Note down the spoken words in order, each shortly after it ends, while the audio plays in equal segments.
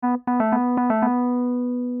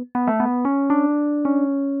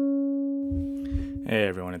Hey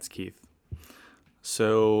everyone, it's Keith.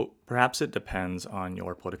 So perhaps it depends on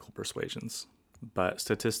your political persuasions, but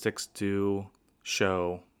statistics do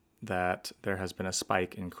show that there has been a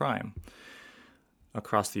spike in crime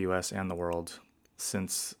across the US and the world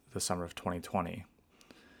since the summer of 2020,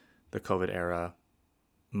 the COVID era,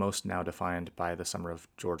 most now defined by the summer of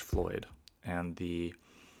George Floyd and the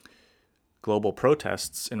global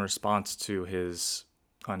protests in response to his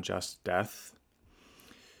unjust death,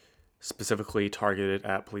 specifically targeted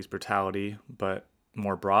at police brutality, but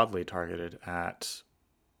more broadly targeted at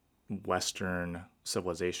Western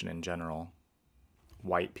civilization in general,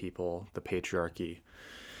 white people, the patriarchy.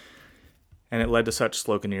 And it led to such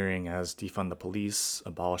sloganeering as defund the police,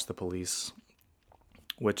 abolish the police,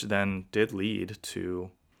 which then did lead to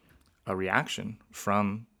a reaction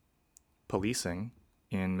from policing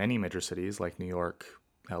in many major cities like New York,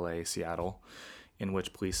 LA, Seattle, in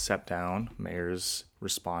which police stepped down. Mayors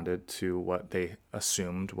responded to what they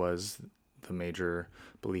assumed was the major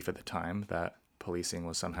belief at the time, that policing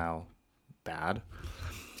was somehow bad.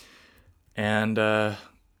 And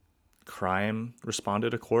crime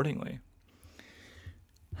responded accordingly.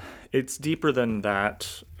 It's deeper than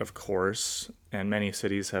that, of course, and many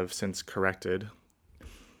cities have since corrected.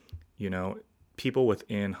 People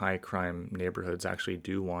within high crime neighborhoods actually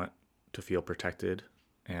do want to feel protected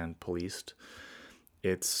and policed.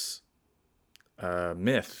 It's a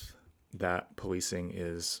myth that policing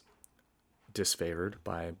is disfavored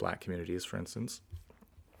by Black communities, for instance.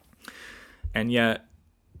 And yet,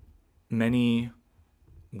 many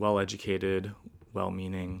well-educated,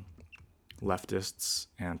 well-meaning leftists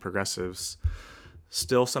and progressives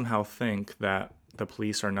still somehow think that the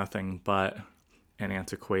police are nothing but an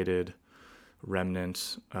antiquated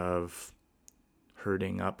remnant of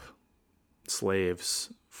herding up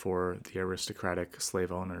slaves for the aristocratic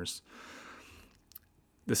slave owners.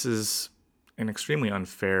 This is an extremely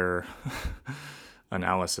unfair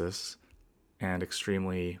analysis and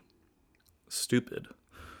extremely stupid.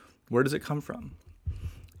 Where does it come from?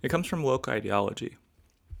 It comes from woke ideology.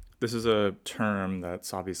 This is a term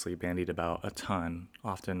that's obviously bandied about a ton,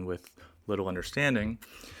 often with little understanding.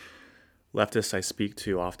 Leftists I speak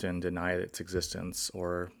to often deny its existence,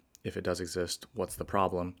 or if it does exist, what's the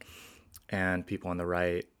problem? And people on the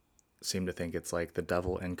right seem to think it's like the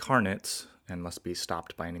devil incarnate and must be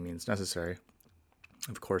stopped by any means necessary.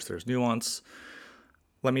 Of course, there's nuance.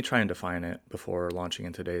 Let me try and define it before launching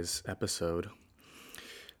in today's episode.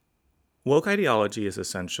 Woke ideology is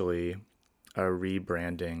essentially a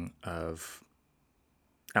rebranding of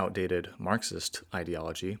outdated Marxist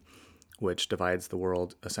ideology, which divides the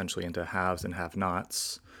world essentially into haves and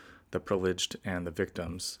have-nots, the privileged and the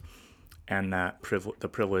victims, and that the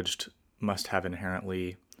privileged must have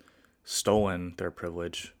inherently stolen their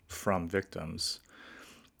privilege from victims.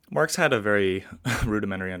 Marx had a very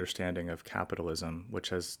rudimentary understanding of capitalism, which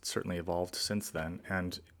has certainly evolved since then,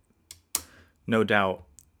 and no doubt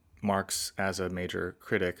Marx, as a major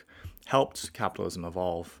critic, helped capitalism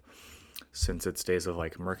evolve since its days of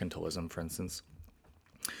mercantilism, for instance.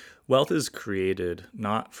 Wealth is created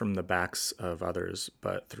not from the backs of others,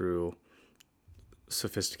 but through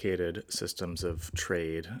sophisticated systems of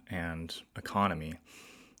trade and economy.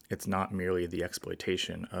 It's not merely the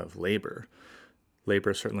exploitation of labor.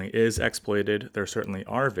 Labor certainly is exploited. There certainly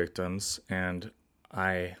are victims, and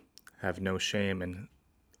I have no shame in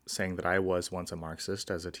saying that I was once a Marxist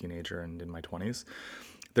as a teenager and in my 20s.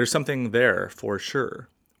 There's something there for sure,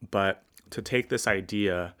 but to take this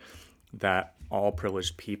idea that all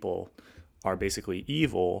privileged people are basically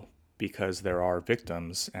evil because there are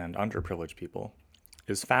victims and underprivileged people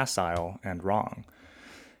is facile and wrong.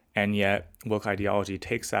 And yet, woke ideology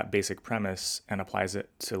takes that basic premise and applies it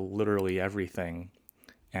to literally everything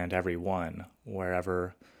and everyone,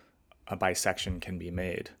 wherever a bisection can be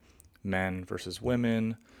made. Men versus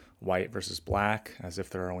women, white versus black, as if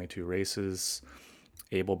there are only two races,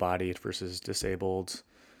 able-bodied versus disabled,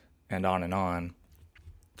 and on and on.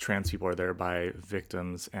 Trans people are thereby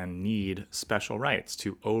victims and need special rights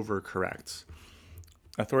to overcorrect.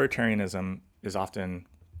 Authoritarianism is often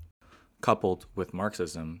coupled with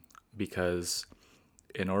Marxism because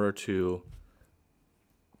in order to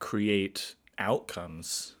create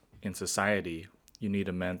outcomes in society, you need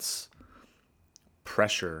immense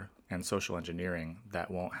pressure and social engineering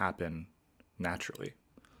that won't happen naturally.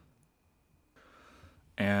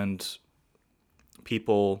 And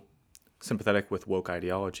people sympathetic with woke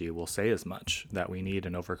ideology will say as much, that we need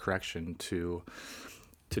an overcorrection to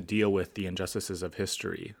deal with the injustices of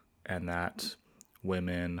history, and that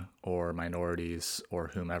women or minorities or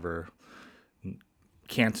whomever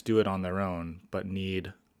can't do it on their own, but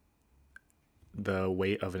need the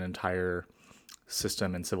weight of an entire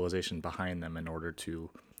system and civilization behind them in order to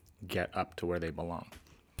get up to where they belong.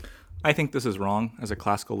 I think this is wrong as a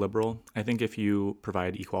classical liberal. I think if you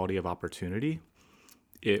provide equality of opportunity,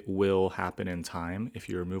 it will happen in time. If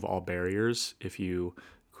you remove all barriers, if you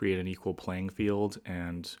create an equal playing field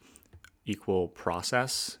and equal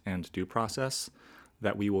process and due process,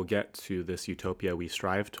 that we will get to this utopia we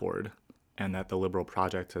strive toward, and that the liberal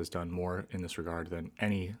project has done more in this regard than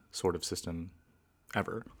any sort of system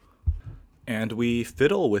ever. And we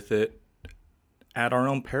fiddle with it at our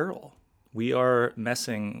own peril. We are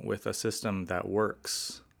messing with a system that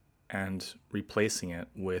works and replacing it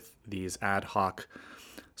with these ad hoc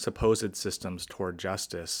supposed systems toward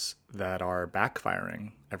justice that are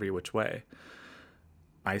backfiring every which way.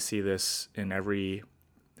 I see this in every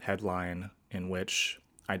headline in which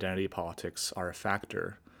identity politics are a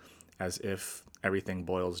factor, as if everything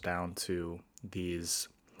boils down to these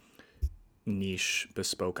niche,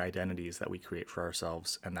 bespoke identities that we create for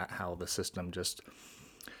ourselves, and that how the system just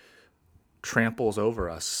tramples over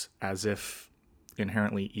us as if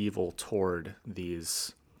inherently evil toward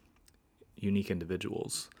these unique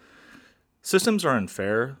individuals. Systems are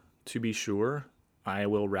unfair, to be sure. I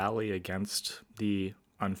will rally against the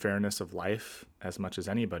unfairness of life as much as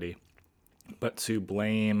anybody. But to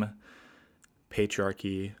blame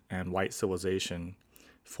patriarchy and white civilization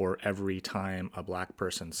for every time a black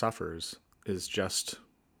person suffers is just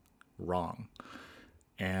wrong.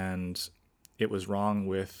 And it was wrong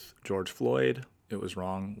with George Floyd. It was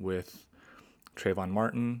wrong with Trayvon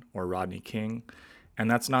Martin or Rodney King. And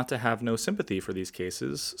that's not to have no sympathy for these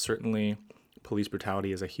cases. Certainly, police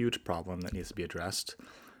brutality is a huge problem that needs to be addressed.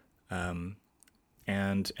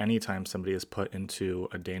 And anytime somebody is put into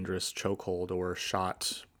a dangerous chokehold or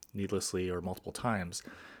shot needlessly or multiple times,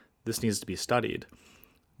 this needs to be studied.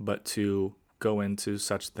 But to go into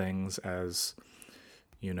such things as,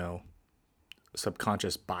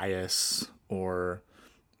 subconscious bias or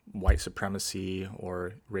white supremacy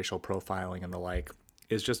or racial profiling and the like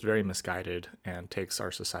is just very misguided and takes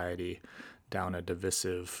our society down a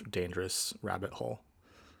divisive, dangerous rabbit hole.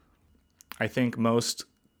 I think most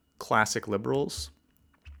classic liberals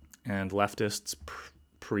and leftists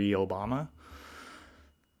pre-Obama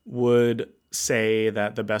would say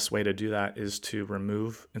that the best way to do that is to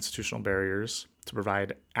remove institutional barriers, to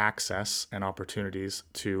provide access and opportunities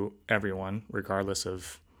to everyone, regardless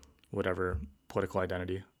of whatever political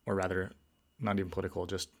identity, or rather, not even political,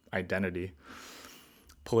 just identity,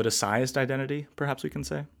 politicized identity, perhaps we can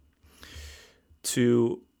say,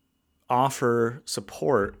 to offer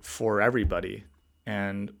support for everybody,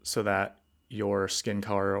 and so that your skin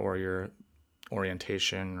color or your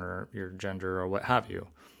orientation or your gender or what have you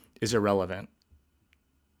is irrelevant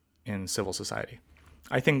in civil society.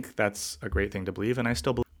 I think that's a great thing to believe, and I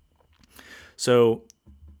still believe. So,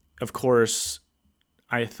 of course,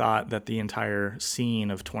 I thought that the entire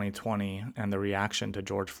scene of 2020 and the reaction to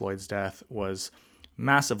George Floyd's death was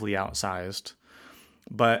massively outsized,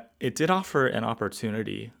 but it did offer an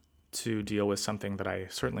opportunity to deal with something that I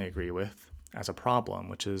certainly agree with as a problem,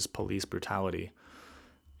 which is police brutality.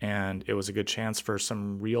 And it was a good chance for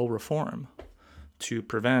some real reform to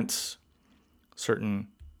prevent certain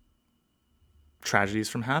tragedies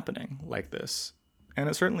from happening like this. And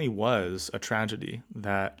it certainly was a tragedy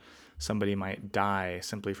that somebody might die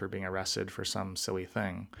simply for being arrested for some silly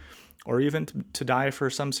thing, or even to die for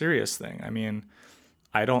some serious thing. I mean,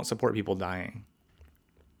 I don't support people dying,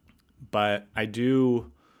 but I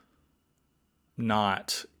do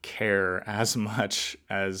not care as much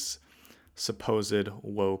as supposed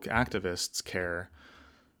woke activists care.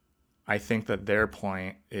 I think that their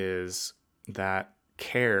point is that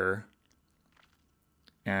care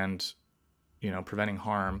and, preventing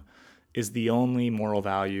harm is the only moral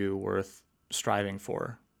value worth striving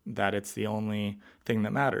for, that it's the only thing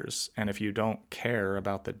that matters. And if you don't care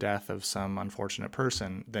about the death of some unfortunate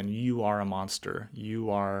person, then you are a monster. You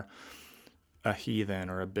are a heathen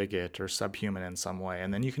or a bigot or subhuman in some way,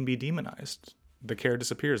 and then you can be demonized. The care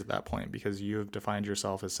disappears at that point because you've defined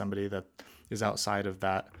yourself as somebody that is outside of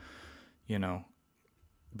that,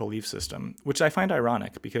 belief system, which I find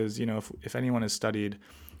ironic because, if anyone has studied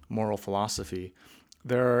moral philosophy,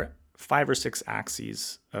 there are 5 or 6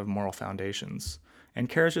 axes of moral foundations, and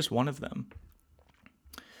care is just one of them.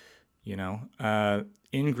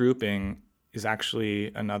 In-grouping is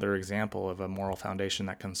actually another example of a moral foundation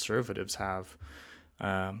that conservatives have.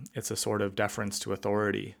 It's a sort of deference to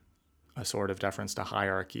authority, a sort of deference to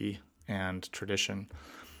hierarchy and tradition.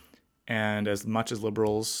 And as much as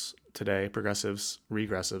liberals today, progressives,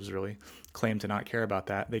 regressives really, claim to not care about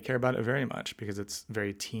that, they care about it very much because it's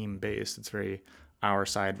very team-based. It's very our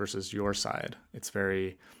side versus your side. It's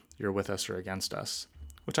very you're with us or against us,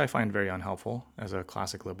 which I find very unhelpful as a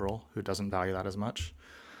classic liberal who doesn't value that as much.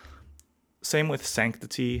 Same with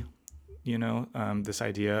sanctity, this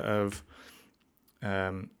idea of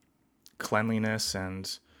cleanliness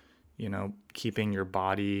and, keeping your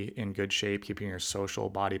body in good shape, keeping your social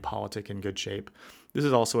body politic in good shape. This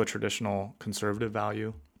is also a traditional conservative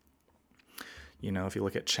value. If you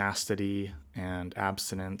look at chastity and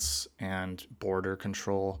abstinence and border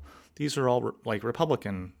control, these are all like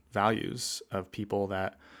Republican values of people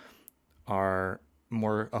that are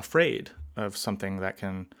more afraid of something that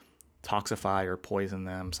can toxify or poison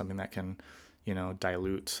them, something that can,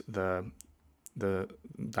 dilute dilute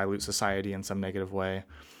society in some negative way.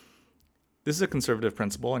 This is a conservative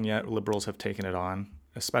principle, and yet liberals have taken it on,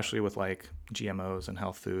 especially with like GMOs and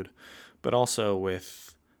health food, but also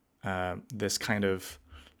with this kind of,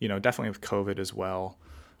 definitely with COVID as well,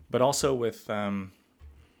 but also with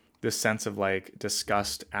this sense of like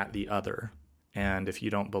disgust at the other. And if you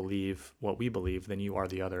don't believe what we believe, then you are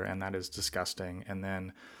the other, and that is disgusting. And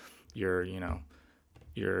then your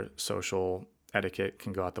social etiquette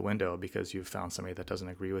can go out the window because you've found somebody that doesn't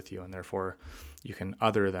agree with you, and therefore you can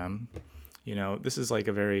other them. This is like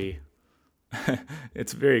a very,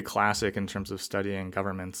 it's very classic in terms of studying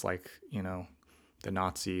governments like, the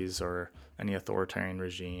Nazis or any authoritarian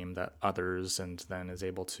regime that others and then is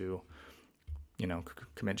able to,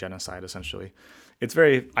 commit genocide essentially. It's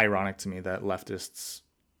very ironic to me that leftists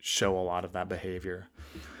show a lot of that behavior.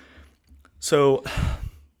 So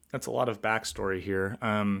that's a lot of backstory here.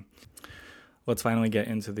 Let's finally get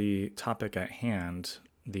into the topic at hand.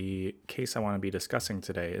 The case I want to be discussing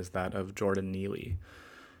today is that of Jordan Neely,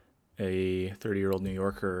 a 30-year-old New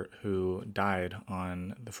Yorker who died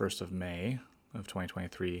on the 1st of May of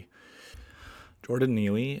 2023. Jordan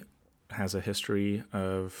Neely has a history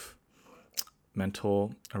of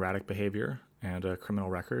mental erratic behavior and a criminal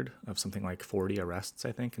record of something like 40 arrests,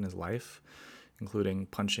 I think, in his life, including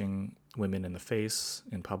punching women in the face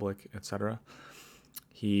in public, etc.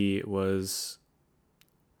 He was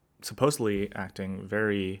supposedly acting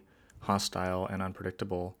very hostile and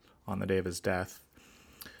unpredictable on the day of his death.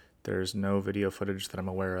 There's no video footage that I'm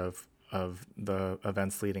aware of the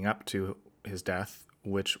events leading up to his death,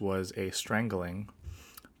 which was a strangling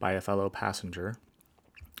by a fellow passenger,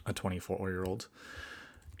 a 24-year-old,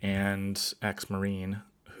 and ex-Marine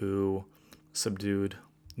who subdued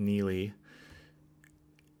Neely.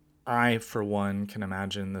 I, for one, can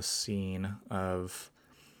imagine the scene of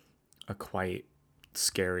a quite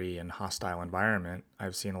scary and hostile environment.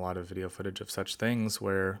 I've seen a lot of video footage of such things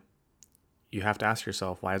where you have to ask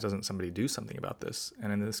yourself, why doesn't somebody do something about this?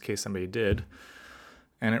 And in this case, somebody did,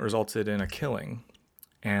 and it resulted in a killing.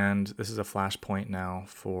 And this is a flashpoint now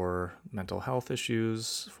for mental health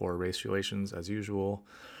issues, for race relations as usual,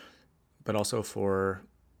 but also for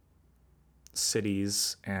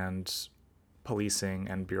cities and policing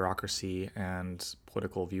and bureaucracy and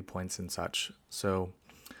political viewpoints and such. So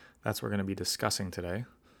that's what we're going to be discussing today.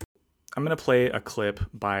 I'm going to play a clip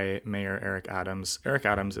by Mayor Eric Adams. Eric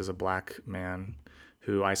Adams is a black man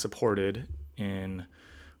who I supported in,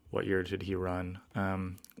 what year did he run?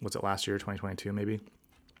 Was it last year, 2022 maybe?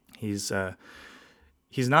 He's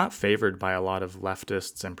not favored by a lot of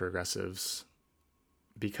leftists and progressives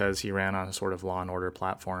because he ran on a sort of law and order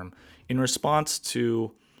platform in response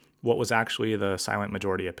to what was actually the silent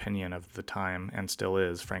majority opinion of the time, and still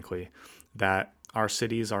is, frankly, that our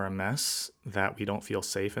cities are a mess, that we don't feel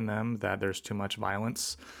safe in them, that there's too much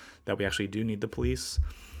violence, that we actually do need the police.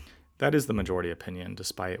 That is the majority opinion,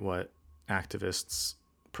 despite what activists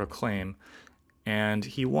proclaim. And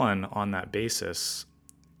he won on that basis.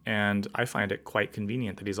 And I find it quite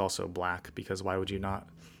convenient that he's also black, because why would you not?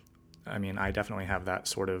 I mean, I definitely have that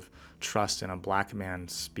sort of trust in a black man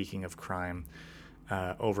speaking of crime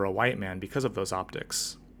over a white man because of those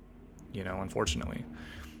optics, unfortunately.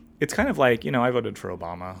 It's kind of like, I voted for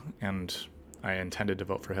Obama and I intended to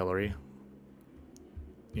vote for Hillary.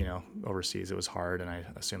 Overseas it was hard and I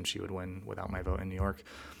assumed she would win without my vote in New York.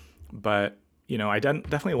 But, I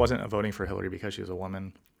definitely wasn't voting for Hillary because she was a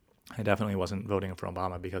woman. I definitely wasn't voting for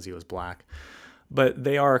Obama because he was black. But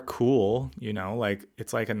they are cool, like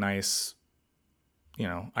it's like a nice,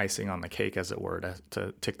 icing on the cake, as it were,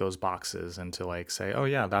 to tick those boxes and to like say, oh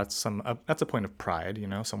yeah, that's a point of pride,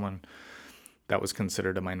 someone that was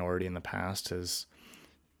considered a minority in the past has,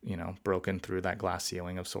 broken through that glass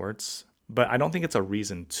ceiling of sorts. But I don't think it's a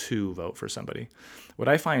reason to vote for somebody. What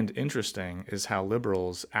I find interesting is how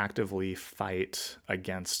liberals actively fight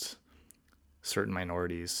against certain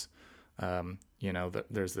minorities.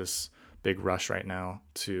 There's this big rush right now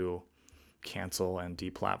to cancel and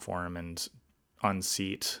deplatform and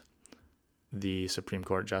unseat the Supreme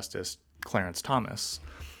Court Justice Clarence Thomas,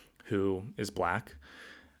 who is black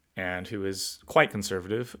and who is quite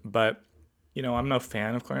conservative. But, I'm no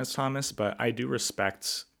fan of Clarence Thomas, but I do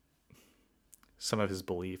respect some of his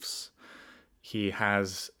beliefs. He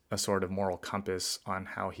has a sort of moral compass on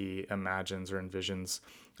how he imagines or envisions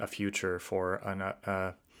a future for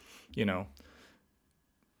an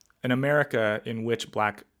America in which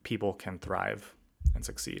black people can thrive and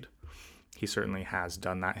succeed. He certainly has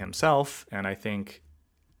done that himself, and I think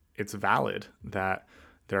it's valid that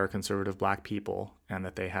there are conservative black people and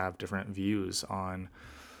that they have different views on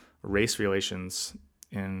race relations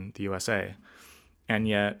in the USA. And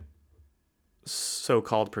yet,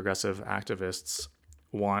 so-called progressive activists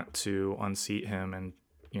want to unseat him and,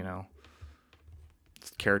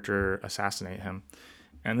 character assassinate him.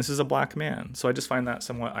 And this is a black man. So I just find that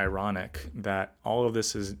somewhat ironic that all of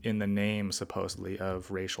this is in the name, supposedly,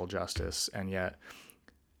 of racial justice. And yet,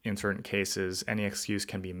 in certain cases, any excuse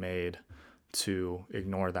can be made to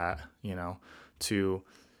ignore that, to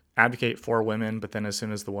advocate for women. But then as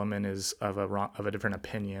soon as the woman is of a different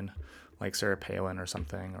opinion, like Sarah Palin or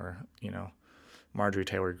something, or, Marjorie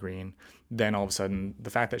Taylor Greene, then all of a sudden the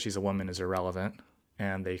fact that she's a woman is irrelevant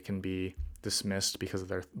and they can be dismissed because of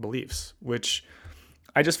their beliefs, which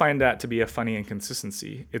I just find that to be a funny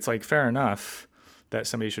inconsistency. It's like, fair enough that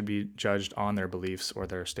somebody should be judged on their beliefs or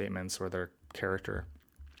their statements or their character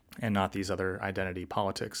and not these other identity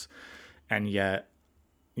politics. And yet,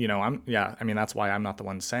 that's why I'm not the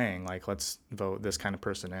one saying, like, let's vote this kind of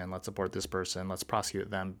person in, let's support this person, let's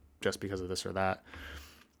prosecute them just because of this or that.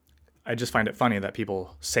 I just find it funny that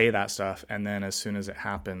people say that stuff, and then as soon as it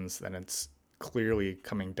happens, then it's clearly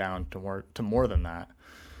coming down to more than that.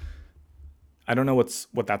 I don't know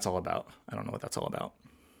what that's all about.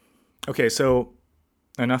 Okay, so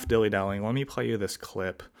enough dilly-dallying. Let me play you this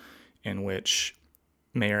clip in which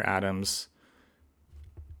Mayor Adams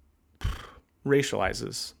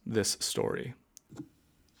racializes this story.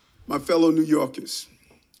 My fellow New Yorkers,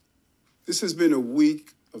 this has been a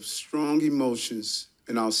week of strong emotions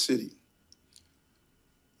in our city.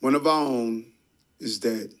 One of our own is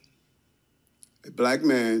dead. A black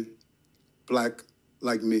man, black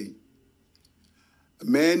like me. A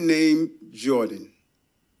man named Jordan,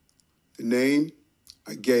 the name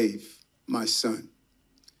I gave my son.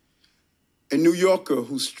 A New Yorker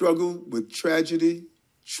who struggled with tragedy,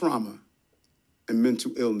 trauma, and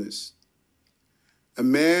mental illness. A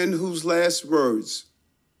man whose last words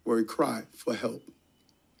were a cry for help.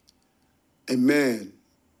 A man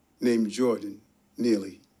named Jordan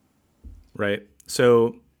Neely. Right.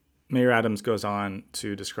 So Mayor Adams goes on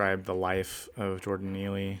to describe the life of Jordan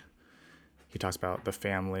Neely. He talks about the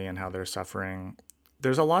family and how they're suffering.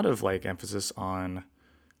 There's a lot of emphasis on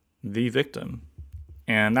the victim.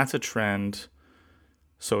 And that's a trend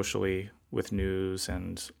socially with news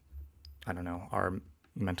and, our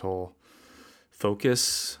mental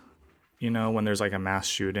focus. When there's a mass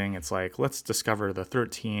shooting, it's like, let's discover the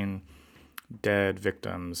 13 dead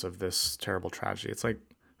victims of this terrible tragedy. It's like,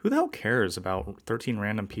 who the hell cares about 13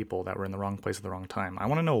 random people that were in the wrong place at the wrong time? I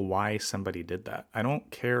want to know why somebody did that. I don't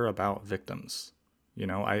care about victims.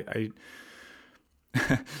 I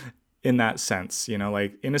in that sense,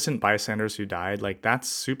 innocent bystanders who died, that's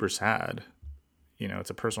super sad. It's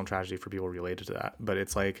a personal tragedy for people related to that. But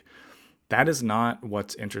it's like, that is not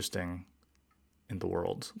what's interesting in the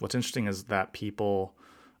world. What's interesting is that people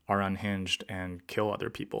are unhinged and kill other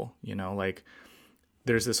people.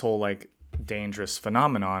 There's this whole dangerous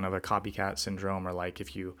phenomenon of a copycat syndrome, or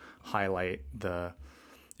if you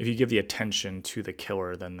give the attention to the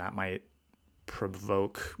killer, then that might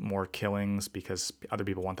provoke more killings because other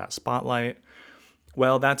people want that spotlight.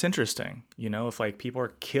 Well, that's interesting. If people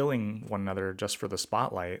are killing one another just for the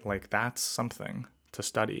spotlight, that's something to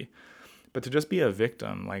study. But to just be a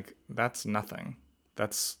victim, that's nothing.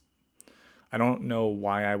 I don't know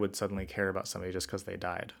why I would suddenly care about somebody just because they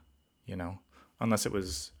died, unless it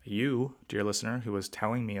was you, dear listener, who was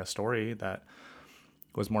telling me a story that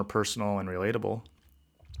was more personal and relatable.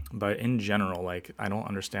 But in general, I don't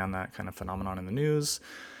understand that kind of phenomenon in the news.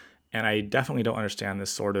 And I definitely don't understand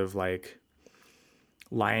this sort of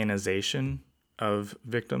lionization of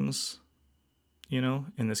victims,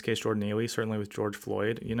 in this case, Jordan Neely, certainly with George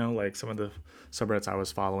Floyd, some of the subreddits I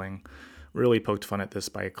was following really poked fun at this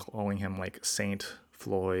by calling him Saint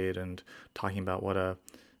Floyd and talking about what a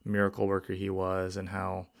miracle worker he was and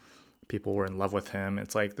how people were in love with him.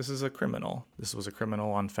 It's this is a criminal. This was a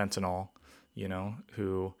criminal on fentanyl,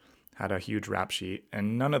 who had a huge rap sheet,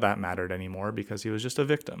 and none of that mattered anymore because he was just a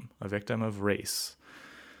victim of race.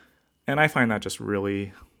 And I find that just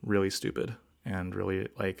really, really stupid and really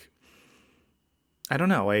I don't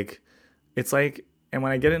know, It's like, and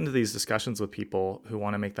when I get into these discussions with people who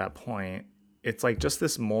want to make that point, it's like just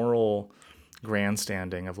this moral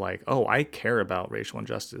grandstanding of like, oh, I care about racial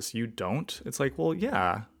injustice. You don't? It's like, well,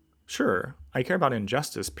 yeah, sure. I care about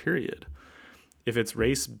injustice, period. If it's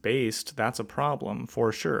race based, that's a problem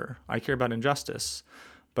for sure. I care about injustice,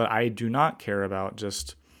 but I do not care about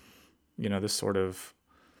just, this sort of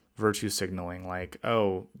virtue signaling like,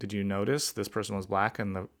 oh, did you notice this person was black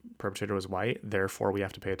and the perpetrator was white? Therefore, we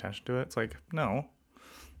have to pay attention to it. It's like, no,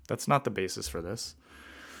 that's not the basis for this.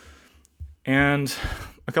 And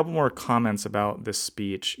a couple more comments about this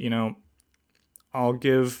speech. I'll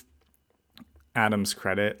give Adams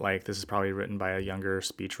credit. Like, this is probably written by a younger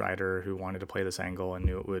speechwriter who wanted to play this angle and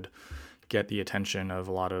knew it would get the attention of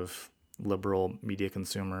a lot of liberal media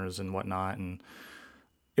consumers and whatnot. And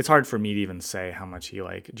it's hard for me to even say how much he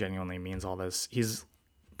like genuinely means all this. He's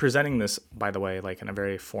presenting this, by the way, like in a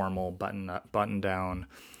very formal button down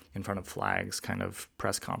in front of flags kind of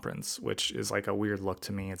press conference, which is like a weird look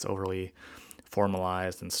to me. It's overly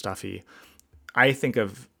formalized and stuffy. I think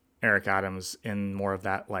of Eric Adams in more of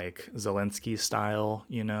that like Zelensky style,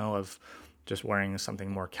 of just wearing something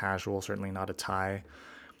more casual, certainly not a tie.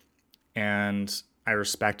 And I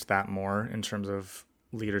respect that more in terms of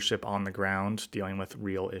leadership on the ground, dealing with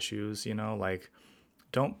real issues, like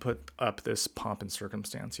don't put up this pomp and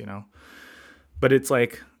circumstance. But it's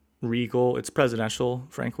like regal, it's presidential,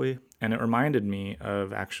 frankly. And it reminded me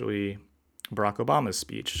of actually Barack Obama's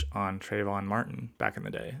speech on Trayvon Martin back in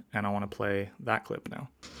the day. And I want to play that clip now.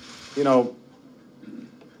 You know,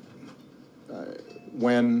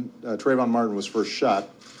 when Trayvon Martin was first shot,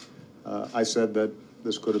 I said that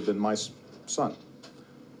this could have been my son.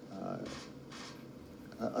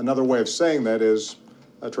 Another way of saying that is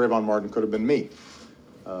Trayvon Martin could have been me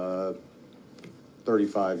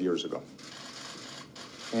 35 years ago.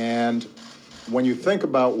 And when you think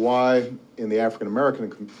about why, in the African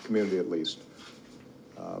American community at least,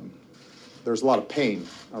 there's a lot of pain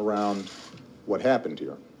around what happened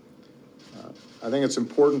here. I think it's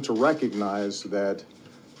important to recognize that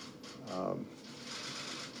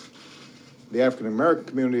the African American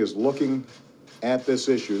community is looking at this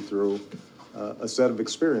issue through a set of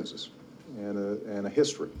experiences and a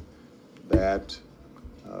history that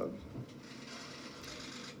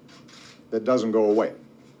doesn't go away.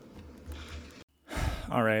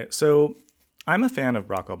 All right. So I'm a fan of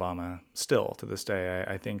Barack Obama still to this day.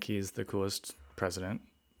 I think he's the coolest president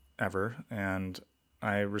ever. And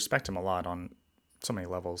I respect him a lot on so many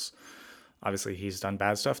levels. Obviously, he's done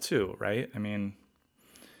bad stuff too, right? I mean,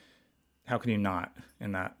 how can you not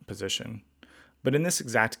in that position? But in this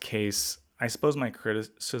exact case, I suppose my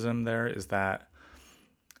criticism there is that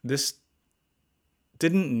this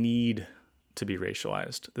didn't need to be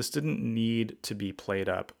racialized. This didn't need to be played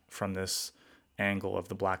up from this angle of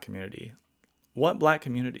the black community. What black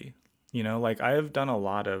community? Like I have done a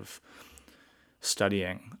lot of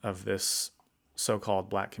studying of this so-called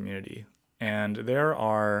black community, and there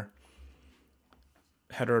are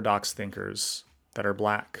heterodox thinkers that are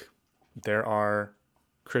black. There are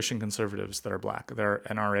Christian conservatives that are black. There are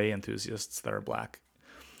NRA enthusiasts that are black.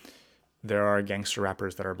 There are gangster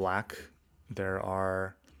rappers that are black. There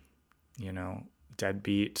are,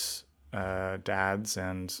 deadbeat dads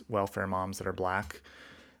and welfare moms that are black.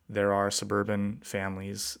 There are suburban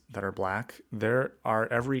families that are black. There are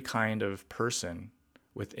every kind of person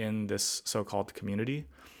within this so-called community.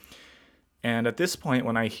 And at this point,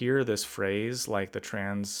 when I hear this phrase like the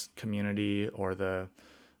trans community or the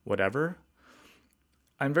whatever,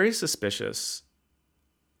 I'm very suspicious.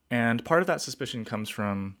 And part of that suspicion comes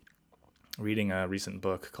from reading a recent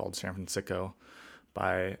book called San Francisco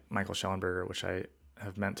by Michael Schellenberger, which I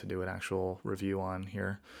have meant to do an actual review on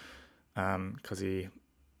here because he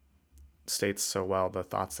states so well the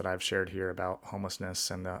thoughts that I've shared here about homelessness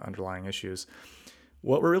and the underlying issues.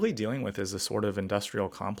 What we're really dealing with is a sort of industrial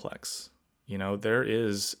complex. There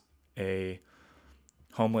is a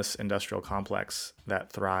homeless industrial complex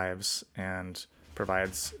that thrives and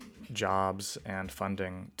provides jobs and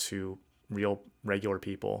funding to real regular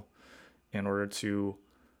people in order to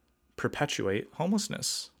perpetuate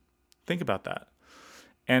homelessness. Think about that.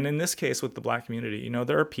 And in this case with the black community,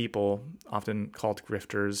 there are people often called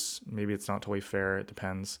grifters, maybe it's not totally fair, it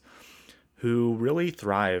depends, who really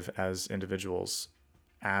thrive as individuals,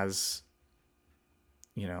 as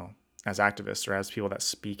as activists or as people that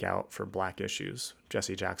speak out for black issues.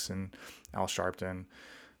 Jesse Jackson, Al Sharpton,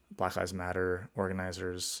 Black Lives Matter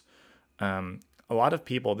organizers. A lot of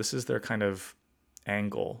people, this is their kind of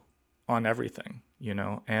angle on everything,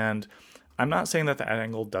 and I'm not saying that the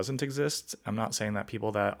angle doesn't exist. I'm not saying that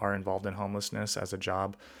people that are involved in homelessness as a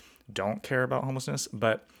job don't care about homelessness,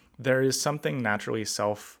 but there is something naturally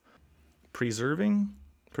preserving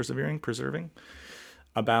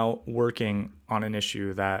about working on an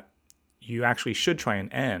issue that you actually should try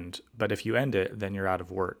and end, but if you end it, then you're out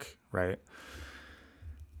of work, right?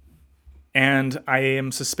 And I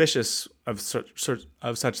am suspicious of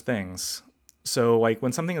such things. So like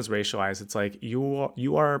when something is racialized, it's like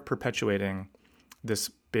you are perpetuating this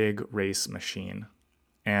big race machine,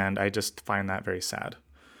 and I just find that very sad.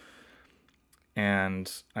 And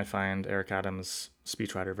I find Eric Adams'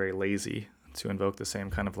 speechwriter very lazy to invoke the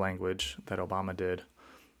same kind of language that Obama did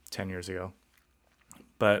 10 years ago.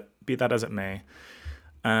 But be that as it may,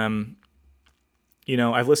 I've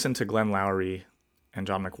listened to Glenn Loury and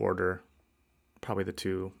John McWhorter, probably the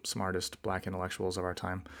two smartest black intellectuals of our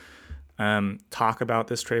time, talk about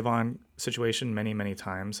this Trayvon situation many, many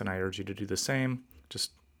times, and I urge you to do the same.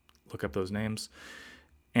 Just look up those names.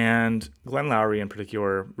 And Glenn Loury in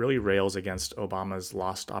particular really rails against Obama's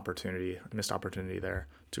missed opportunity there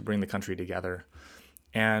to bring the country together.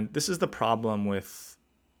 And this is the problem with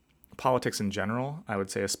politics in general. I would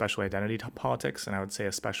say especially identity politics, and I would say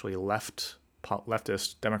especially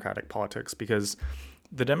leftist democratic politics, because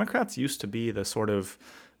the Democrats used to be the sort of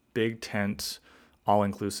big tent,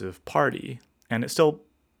 all-inclusive party, and it still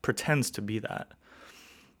pretends to be that.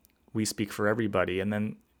 We speak for everybody, and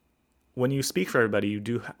then when you speak for everybody, you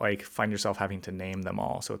do like find yourself having to name them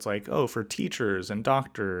all. So it's like, oh, for teachers and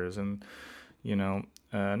doctors and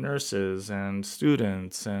nurses and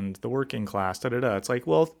students and the working class, da da da. It's like,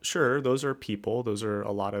 well, sure, those are people. Those are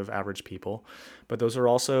a lot of average people, but those are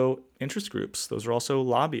also interest groups. Those are also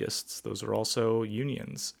lobbyists. Those are also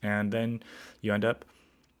unions. And then you end up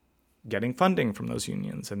getting funding from those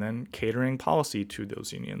unions and then catering policy to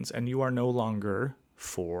those unions. And you are no longer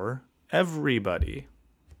for everybody.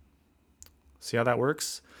 See how that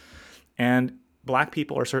works? And black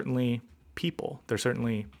people are certainly people. They're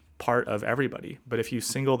certainly part of everybody. But if you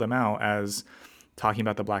single them out as talking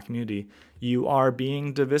about the black community, you are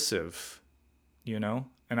being divisive, And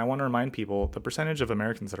I want to remind people the percentage of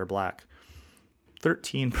Americans that are black,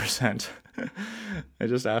 13%. I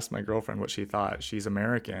just asked my girlfriend what she thought. She's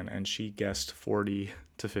American, and she guessed 40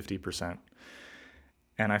 to 50%.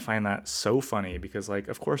 And I find that so funny because, like,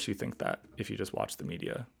 of course you think that if you just watch the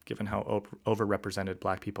media, given how overrepresented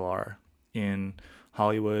black people are in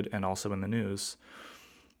Hollywood and also in the news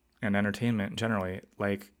and entertainment generally.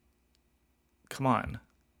 Like, come on.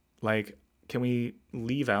 Like, can we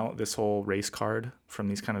leave out this whole race card from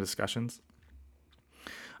these kind of discussions?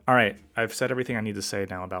 All right, I've said everything I need to say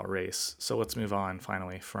now about race. So let's move on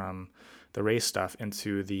finally from the race stuff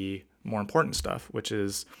into the more important stuff, which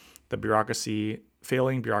is the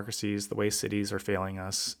failing bureaucracies, the way cities are failing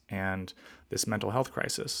us, and this mental health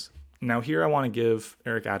crisis. Now, here I want to give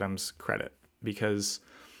Eric Adams credit because,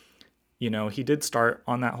 he did start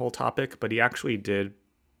on that whole topic, but he actually did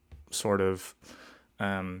sort of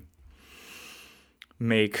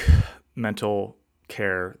make mental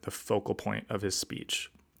care the focal point of his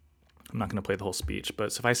speech. I'm not going to play the whole speech,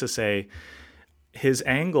 but suffice to say, his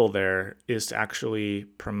angle there is to actually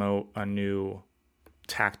promote a new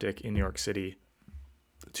tactic in New York City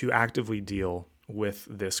to actively deal with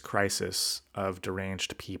this crisis of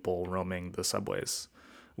deranged people roaming the subways,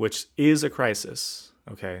 which is a crisis,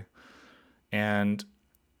 okay? And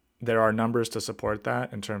there are numbers to support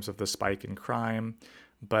that in terms of the spike in crime,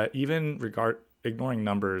 but even ignoring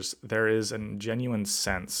numbers, there is a genuine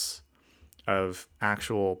sense of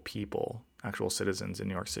actual people, actual citizens in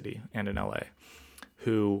New York City and in LA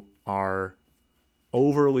who are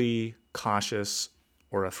overly cautious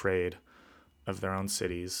or afraid of their own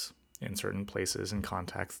cities in certain places and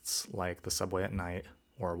contexts, like the subway at night,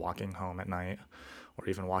 or walking home at night, or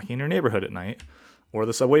even walking in your neighborhood at night, or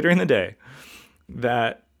the subway during the day.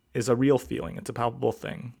 That is a real feeling. It's a palpable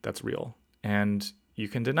thing that's real. And you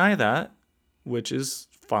can deny that, which is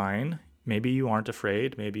fine. Maybe you aren't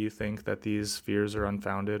afraid. Maybe you think that these fears are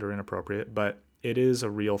unfounded or inappropriate, but it is a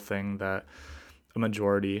real thing that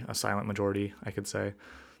a silent majority, I could say,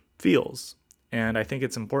 feels. And I think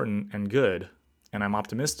it's important and good. And I'm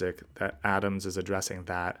optimistic that Adams is addressing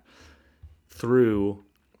that through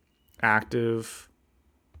active,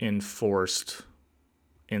 enforced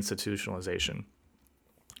institutionalization.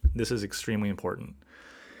 This is extremely important.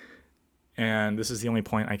 And this is the only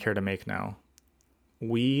point I care to make now.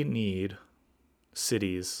 We need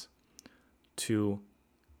cities to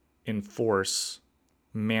enforce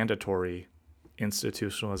mandatory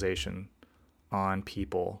institutionalization on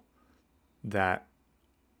people that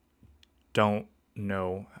don't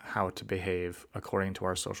know how to behave according to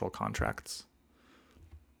our social contracts.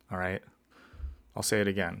 All right? I'll say it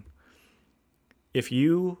again. If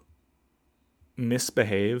you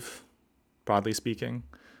misbehave, broadly speaking,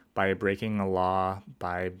 by breaking a law,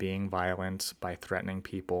 by being violent, by threatening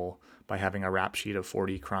people, by having a rap sheet of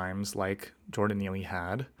 40 crimes like Jordan Neely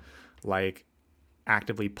had, like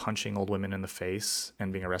actively punching old women in the face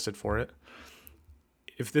and being arrested for it.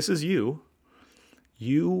 If this is you,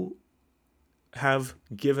 you have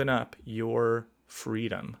given up your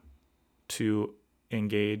freedom to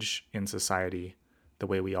engage in society the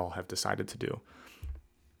way we all have decided to do.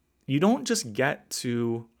 You don't just get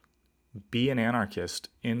to be an anarchist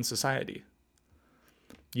in society.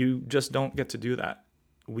 You just don't get to do that.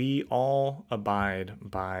 We all abide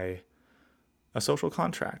by a social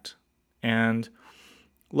contract. And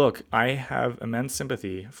look, I have immense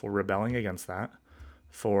sympathy for rebelling against that,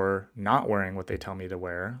 for not wearing what they tell me to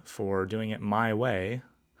wear, for doing it my way.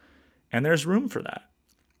 And there's room for that.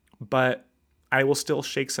 But I will still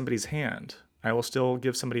shake somebody's hand. I will still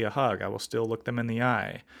give somebody a hug. I will still look them in the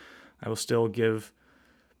eye. I will still give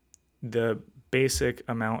the basic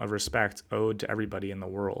amount of respect owed to everybody in the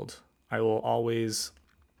world. I will always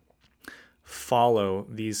follow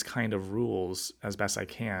these kind of rules as best I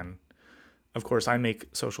can. Of course, I make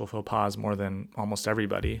social faux pas more than almost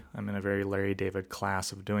everybody. I'm in a very Larry David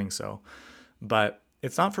class of doing so. But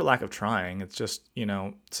it's not for lack of trying. It's just,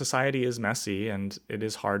 society is messy and it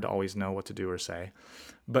is hard to always know what to do or say.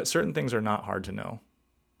 But certain things are not hard to know.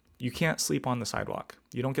 You can't sleep on the sidewalk.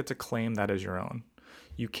 You don't get to claim that as your own.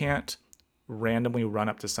 You can't randomly run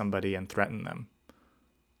up to somebody and threaten them.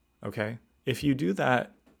 Okay? If you do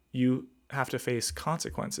that, you have to face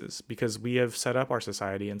consequences because we have set up our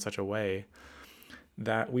society in such a way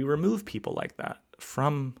that we remove people like that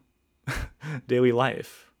from daily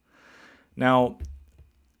life. Now,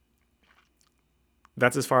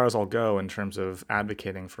 that's as far as I'll go in terms of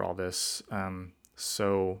advocating for all this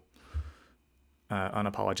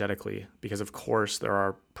unapologetically, because of course there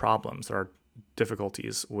are problems, there are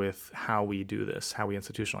difficulties with how we do this, how we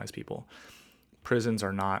institutionalize people. Prisons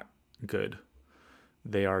are not good.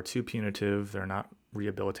 They are too punitive. They're not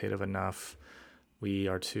rehabilitative enough. We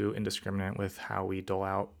are too indiscriminate with how we dole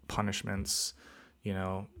out punishments.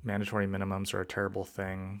 Mandatory minimums are a terrible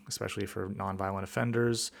thing, especially for nonviolent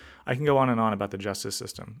offenders. I can go on and on about the justice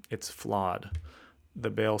system. It's flawed. The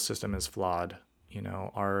bail system is flawed.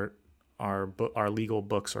 Our legal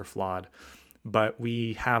books are flawed, but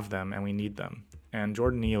we have them and we need them. And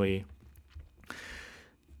Jordan Neely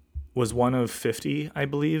was one of 50, I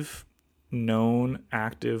believe, known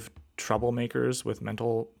active troublemakers with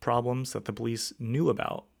mental problems that the police knew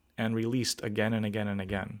about and released again and again and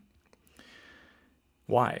again.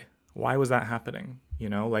 Why? Why was that happening?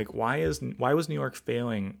 Why was New York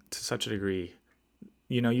failing to such a degree?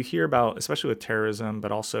 You hear about, especially with terrorism,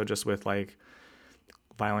 but also just with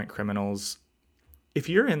violent criminals. If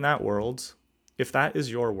you're in that world, if that is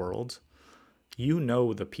your world,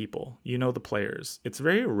 the people, the players. It's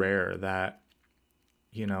very rare that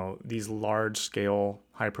these large-scale,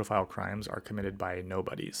 high-profile crimes are committed by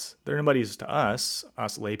nobodies. They're nobodies to us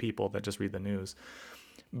lay people that just read the news.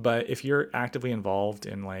 But if you're actively involved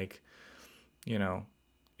in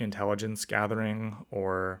intelligence gathering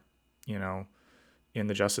or, in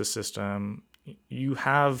the justice system, you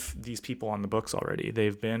have these people on the books already.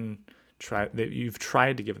 You've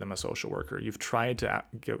tried to give them a social worker. You've tried to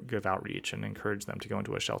give outreach and encourage them to go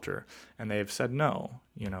into a shelter, and they've said no,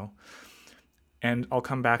 And I'll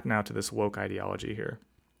come back now to this woke ideology here.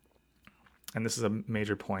 And this is a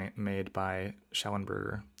major point made by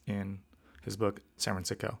Schellenberger in his book, San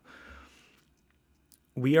Francisco.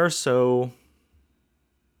 We are so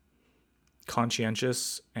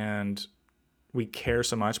conscientious and we care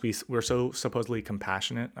so much. We're so supposedly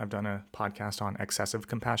compassionate. I've done a podcast on excessive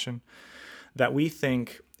compassion, that we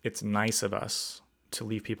think it's nice of us to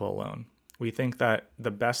leave people alone. We think that the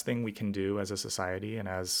best thing we can do as a society and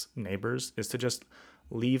as neighbors is to just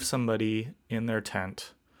leave somebody in their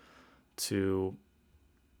tent to,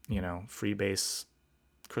 freebase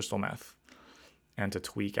crystal meth and to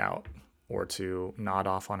tweak out or to nod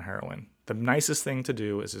off on heroin. The nicest thing to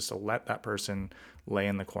do is just to let that person lay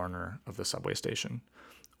in the corner of the subway station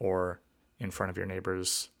or in front of your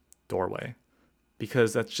neighbor's doorway,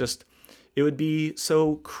 because it would be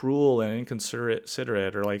so cruel and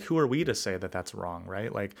inconsiderate, or who are we to say that that's wrong,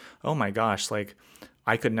 right? Oh my gosh,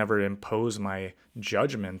 I could never impose my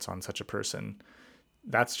judgment on such a person.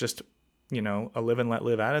 That's just, a live and let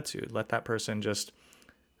live attitude. Let that person just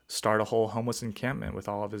start a whole homeless encampment with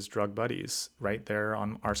all of his drug buddies right there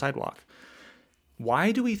on our sidewalk.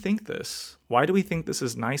 Why do we think this? Why do we think this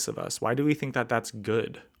is nice of us? Why do we think that that's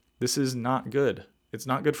good? This is not good. It's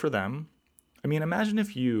not good for them. I mean, imagine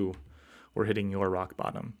if you were hitting your rock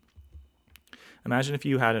bottom. Imagine if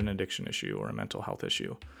you had an addiction issue or a mental health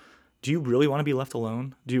issue. Do you really want to be left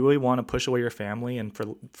alone? Do you really want to push away your family and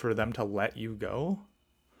for them to let you go?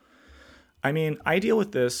 I mean, I deal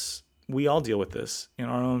with this. We all deal with this in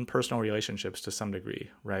our own personal relationships to some degree,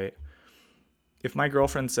 right? If my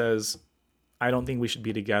girlfriend says, I don't think we should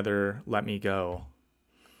be together, let me go,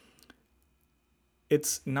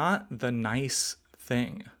 it's not the nice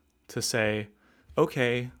thing to say,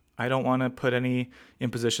 okay, I don't want to put any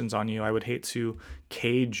impositions on you. I would hate to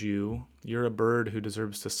cage you. You're a bird who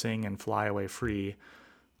deserves to sing and fly away free.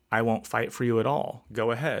 I won't fight for you at all.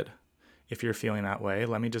 Go ahead. If you're feeling that way,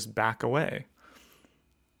 let me just back away.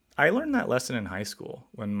 I learned that lesson in high school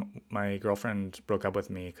when my girlfriend broke up with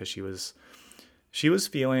me because she was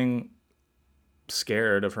feeling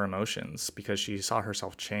scared of her emotions because she saw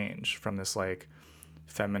herself change from this like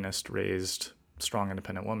feminist raised strong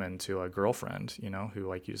independent woman to a girlfriend, who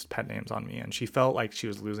like used pet names on me, and she felt like she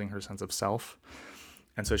was losing her sense of self.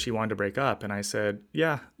 And so she wanted to break up, and I said,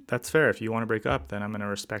 yeah, that's fair. If you want to break up, then I'm going to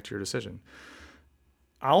respect your decision.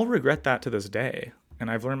 I'll regret that to this day. And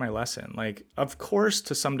I've learned my lesson. Like, of course,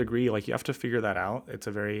 to some degree, like you have to figure that out. It's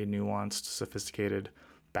a very nuanced, sophisticated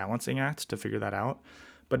balancing act to figure that out.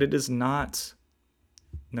 But it is not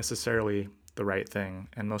necessarily the right thing.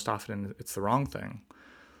 And most often it's the wrong thing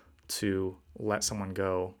to let someone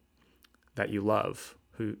go that you love,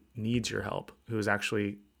 who needs your help, who is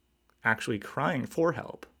actually crying for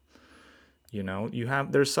help.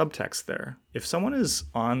 There's subtext there. If someone is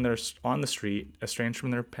on the street, estranged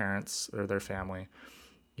from their parents or their family,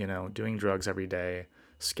 doing drugs every day,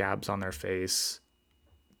 scabs on their face,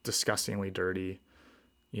 disgustingly dirty,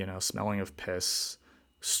 smelling of piss,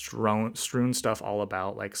 strewn stuff all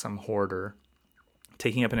about like some hoarder,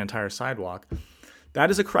 taking up an entire sidewalk, that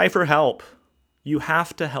is a cry for help. You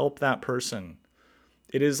have to help that person.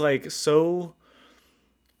 It is like so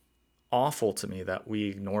awful to me that we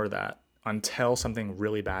ignore that until something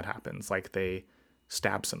really bad happens, like they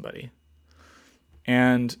stab somebody.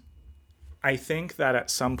 And I think that at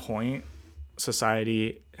some point,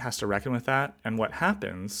 society has to reckon with that. And what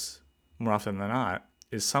happens, more often than not,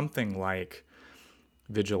 is something like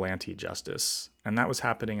vigilante justice. And that was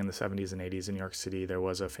happening in the 70s and 80s in New York City. There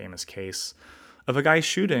was a famous case of a guy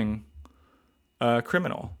shooting a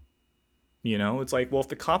criminal. It's like, well, if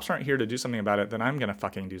the cops aren't here to do something about it, then I'm going to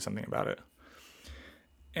fucking do something about it.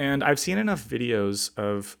 And I've seen enough videos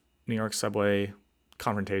of New York subway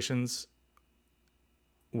confrontations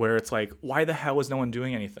where it's like, why the hell is no one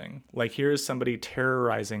doing anything? Like, here's somebody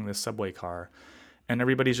terrorizing this subway car and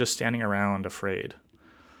everybody's just standing around afraid.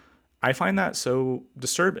 I find that so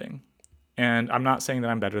disturbing. And I'm not saying that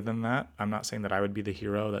I'm better than that. I'm not saying that I would be the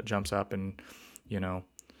hero that jumps up and,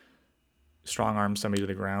 strong arm somebody to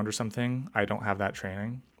the ground or something. I don't have that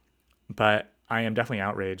training. But I am definitely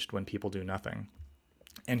outraged when people do nothing.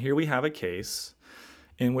 And here we have a case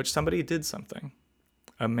in which somebody did something.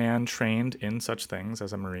 A man trained in such things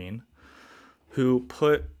as a Marine who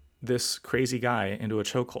put this crazy guy into a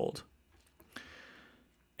chokehold.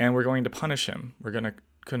 And we're going to punish him. We're going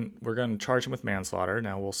to charge him with manslaughter.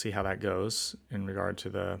 Now we'll see how that goes in regard to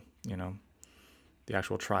the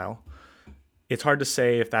actual trial. It's hard to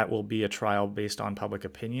say if that will be a trial based on public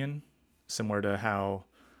opinion, similar to how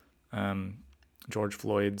George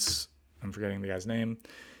Floyd's, I'm forgetting the guy's name,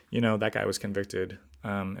 that guy was convicted.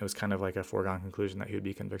 It was kind of like a foregone conclusion that he would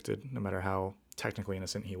be convicted, no matter how technically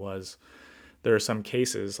innocent he was. There are some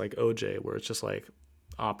cases like OJ where it's just like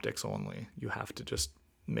optics only. You have to just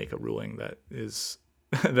make a ruling that is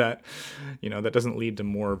that doesn't lead to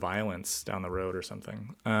more violence down the road or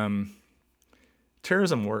something.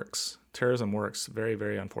 Terrorism works. Terrorism works very,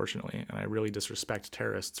 very unfortunately, and I really disrespect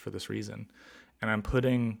terrorists for this reason. And I'm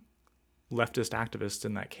putting leftist activists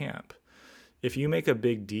in that camp. If you make a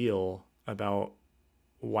big deal about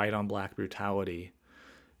white on black brutality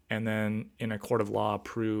and then in a court of law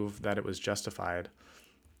prove that it was justified,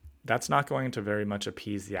 that's not going to very much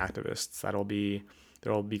appease the activists.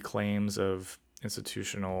 There will be claims of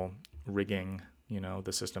institutional rigging,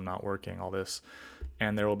 the system not working, all this,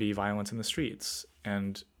 and there will be violence in the streets.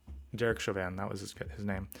 And Derek Chauvin, that was his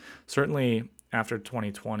name. Certainly after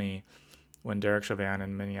 2020, when Derek Chauvin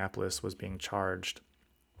in Minneapolis was being charged,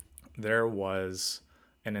 there was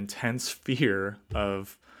an intense fear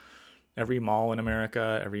of every mall in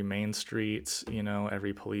America, every main street,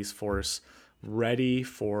 every police force ready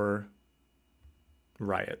for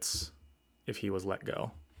riots if he was let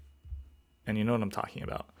go. And you know what I'm talking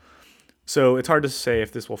about. So it's hard to say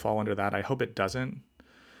if this will fall under that. I hope it doesn't.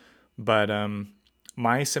 But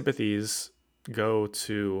my sympathies go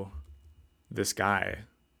to this guy,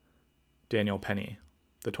 Daniel Penny,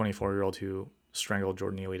 the 24-year-old who strangled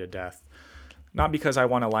Jordan Neely to death. Not because I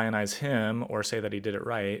want to lionize him or say that he did it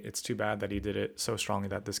right. It's too bad that he did it so strongly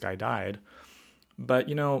that this guy died. But,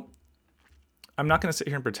 I'm not going to sit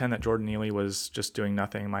here and pretend that Jordan Neely was just doing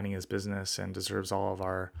nothing, minding his business, and deserves all of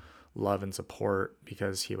our love and support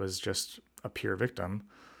because he was just a pure victim.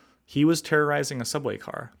 He was terrorizing a subway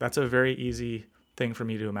car. That's a very easy thing for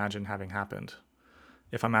me to imagine having happened.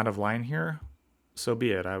 If I'm out of line here, so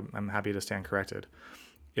be it. I'm happy to stand corrected.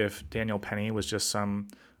 If Daniel Penny was just some,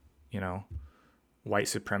 white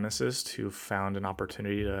supremacist who found an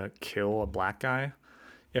opportunity to kill a black guy,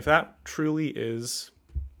 if that truly is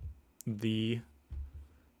the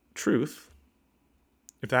truth,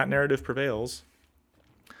 if that narrative prevails,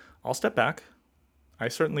 I'll step back. I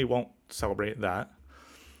certainly won't celebrate that.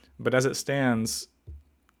 But as it stands,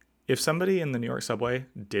 if somebody in the New York subway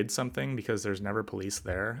did something because there's never police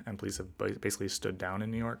there and police have basically stood down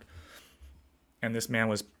in New York, and this man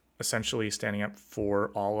was essentially standing up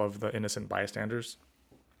for all of the innocent bystanders,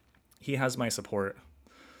 he has my support.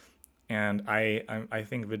 And I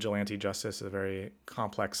think vigilante justice is a very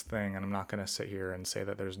complex thing, and I'm not going to sit here and say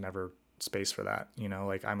that there's never space for that.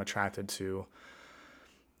 Like, I'm attracted to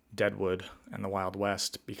Deadwood and the Wild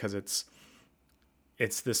West because it's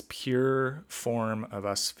this pure form of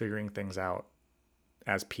us figuring things out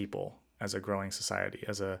as people, as a growing society,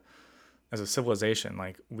 as a civilization.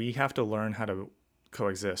 Like, we have to learn how to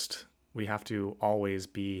coexist. We have to always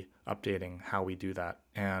be updating how we do that.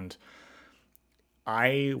 And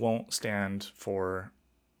I won't stand for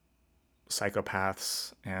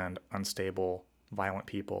psychopaths and unstable, violent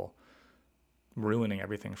people ruining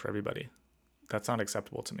everything for everybody. That's not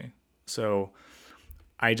acceptable to me. So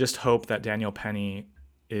I just hope that Daniel Penny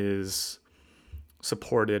is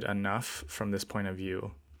supported enough from this point of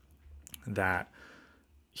view that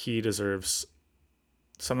he deserves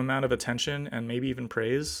some amount of attention and maybe even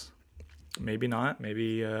praise. Maybe not.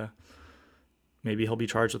 Maybe he'll be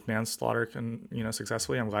charged with manslaughter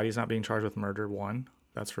successfully. I'm glad he's not being charged with murder, one.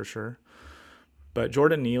 That's for sure. But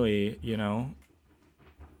Jordan Neely,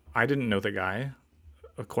 I didn't know the guy.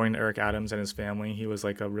 According to Eric Adams and his family, he was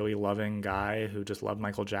like a really loving guy who just loved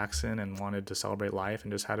Michael Jackson and wanted to celebrate life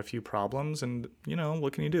and just had a few problems. And,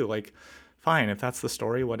 what can you do? Like, fine, if that's the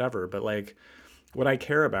story, whatever. But, like, what I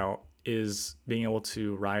care about is being able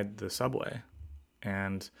to ride the subway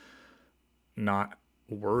and not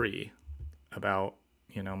worry about,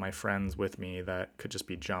 my friends with me that could just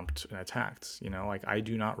be jumped and attacked. Like, I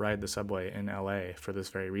do not ride the subway in LA for this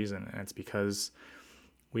very reason. And it's because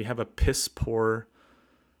we have a piss poor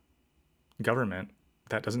government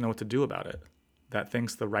that doesn't know what to do about it, that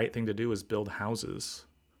thinks the right thing to do is build houses,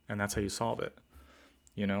 and that's how you solve it.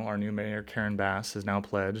 Our new mayor, Karen Bass, has now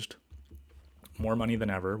pledged more money than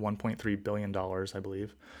ever, $1.3 billion, I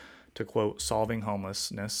believe, to, quote, solving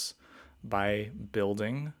homelessness by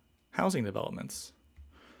building housing developments.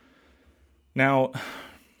 Now,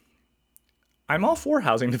 I'm all for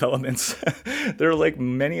housing developments. There are like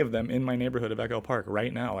many of them in my neighborhood of Echo Park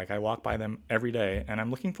right now. Like, I walk by them every day, and I'm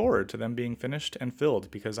looking forward to them being finished and filled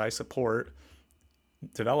because I support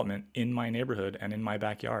development in my neighborhood and in my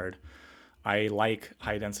backyard. I like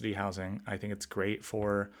high density housing. I think it's great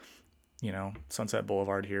for, Sunset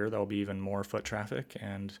Boulevard here. There'll be even more foot traffic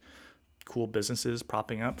and cool businesses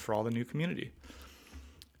propping up for all the new community.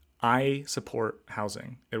 I support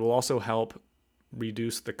housing. It will also help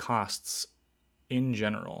reduce the costs in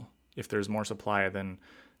general. If there's more supply, then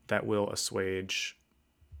that will assuage,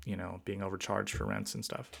 being overcharged for rents and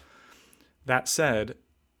stuff. That said,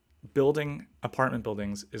 building apartment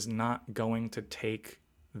buildings is not going to take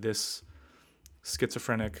this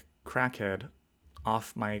schizophrenic crackhead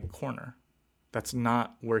off my corner. That's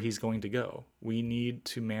not where he's going to go. We need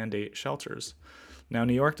to mandate shelters. Now,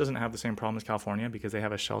 New York doesn't have the same problem as California because they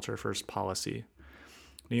have a shelter first policy.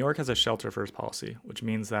 New York has a shelter first policy, which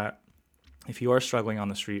means that if you are struggling on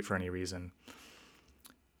the street for any reason,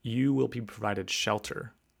 you will be provided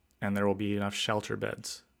shelter, and there will be enough shelter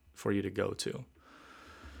beds for you to go to,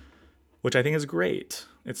 which I think is great.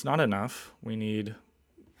 It's not enough. We need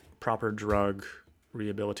proper drug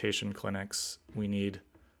rehabilitation clinics. We need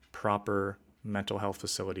proper mental health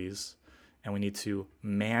facilities, and we need to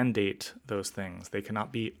mandate those things. They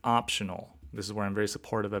cannot be optional. This is where I'm very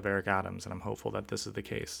supportive of Eric Adams, and I'm hopeful that this is the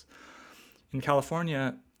case. In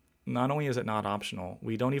California, not only is it not optional,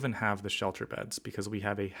 we don't even have the shelter beds because we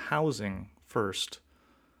have a housing first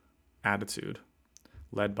attitude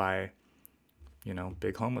led by,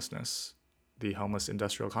 big homelessness. The homeless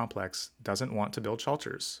industrial complex doesn't want to build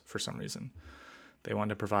shelters for some reason. They want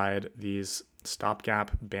to provide these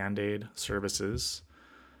stopgap Band-Aid services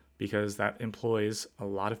because that employs a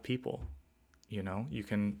lot of people. You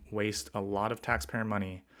can waste a lot of taxpayer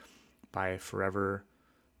money by forever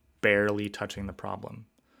barely touching the problem.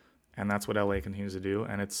 And that's what LA continues to do.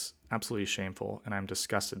 And it's absolutely shameful. And I'm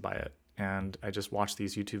disgusted by it. And I just watch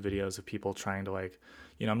these YouTube videos of people trying to, like,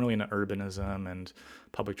 I'm really into urbanism and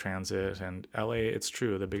public transit. And LA, it's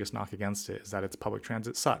true. The biggest knock against it is that its public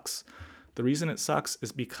transit sucks. The reason it sucks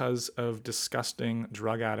is because of disgusting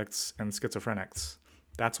drug addicts and schizophrenics.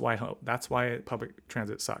 That's why public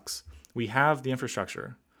transit sucks. We have the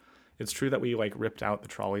infrastructure. It's true that we ripped out the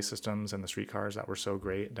trolley systems and the streetcars that were so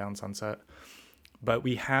great down Sunset. But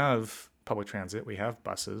we have public transit, we have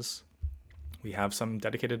buses, we have some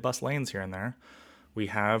dedicated bus lanes here and there, we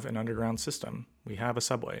have an underground system, we have a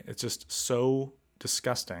subway. It's just so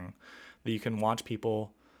disgusting that you can watch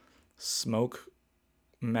people smoke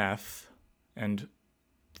meth and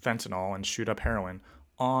fentanyl and shoot up heroin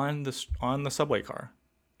on the subway car,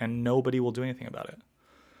 and nobody will do anything about it.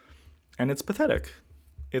 And it's pathetic.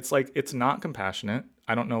 It's not compassionate.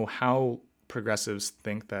 I don't know how progressives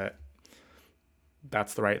think that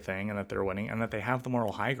that's the right thing and that they're winning and that they have the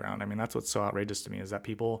moral high ground. I mean, that's what's so outrageous to me, is that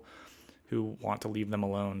people who want to leave them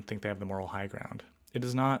alone think they have the moral high ground. It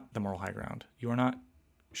is not the moral high ground. You are not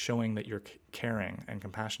showing that you're caring and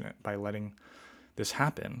compassionate by letting this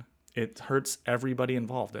happen. It hurts everybody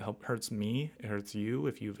involved. It hurts me. It hurts you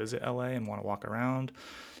if you visit LA and want to walk around.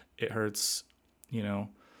 It hurts,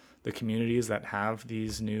 the communities that have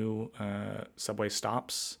these new subway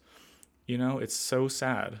stops. It's so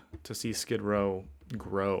sad to see Skid Row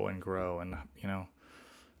grow and grow, and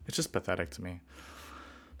it's just pathetic to me.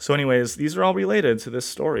 So anyways, these are all related to this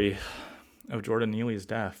story of Jordan Neely's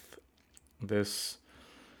death. This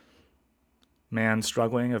man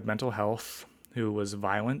struggling of mental health who was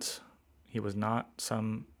violent. He was not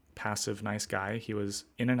some passive nice guy. He was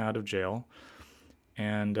in and out of jail,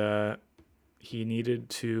 and he needed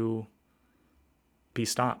to be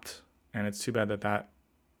stopped. And it's too bad that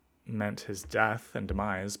meant his death and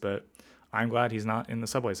demise, but I'm glad he's not in the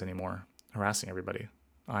subways anymore harassing everybody.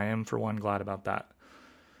 I am, for one, glad about that.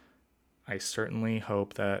 I certainly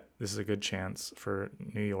hope that this is a good chance for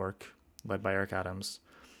New York, led by Eric Adams,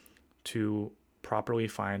 to properly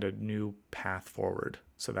find a new path forward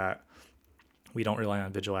so that we don't rely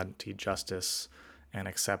on vigilante justice and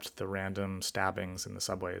accept the random stabbings in the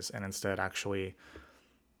subways, and instead actually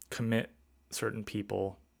commit certain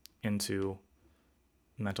people into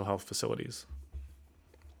mental health facilities.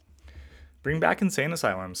 Bring back insane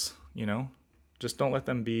asylums, just don't let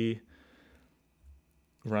them be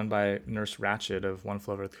run by Nurse Ratched of One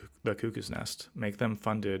Flew Over the Cuckoo's Nest. Make them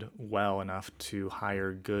funded well enough to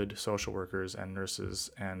hire good social workers and nurses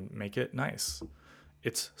and make it nice.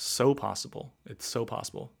 It's so possible. It's so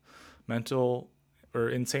possible. Mental or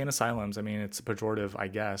insane asylums, I mean, it's pejorative, I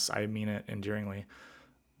guess. I mean it endearingly.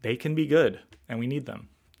 They can be good, and we need them.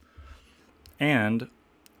 And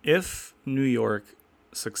if New York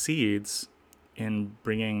succeeds in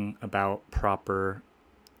bringing about proper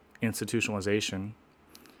institutionalization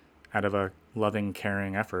out of a loving,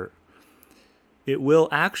 caring effort, it will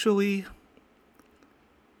actually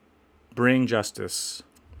bring justice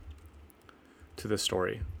to this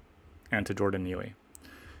story and to Jordan Neely.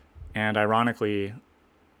 And ironically,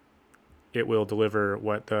 it will deliver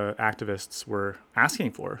what the activists were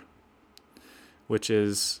asking for, which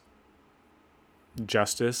is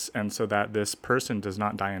justice, and so that this person does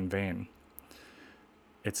not die in vain.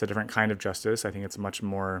 It's a different kind of justice. I think it's much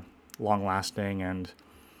more long-lasting and,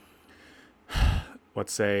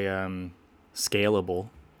 let's say, scalable,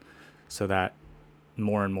 so that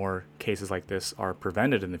more and more cases like this are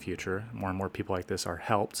prevented in the future. More and more people like this are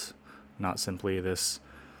helped, not simply this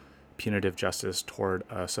punitive justice toward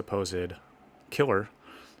a supposed killer,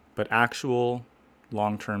 but actual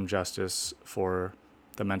long-term justice for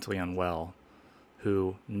the mentally unwell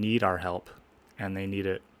who need our help, and they need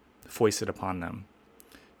it foisted upon them.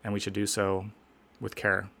 And we should do so with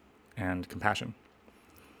care and compassion.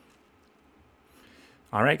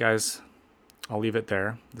 All right, guys, I'll leave it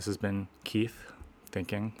there. This has been Keith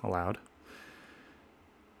Thinking Aloud.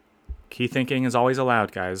 Keith Thinking is always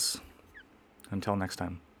allowed, guys. Until next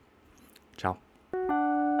time. Ciao.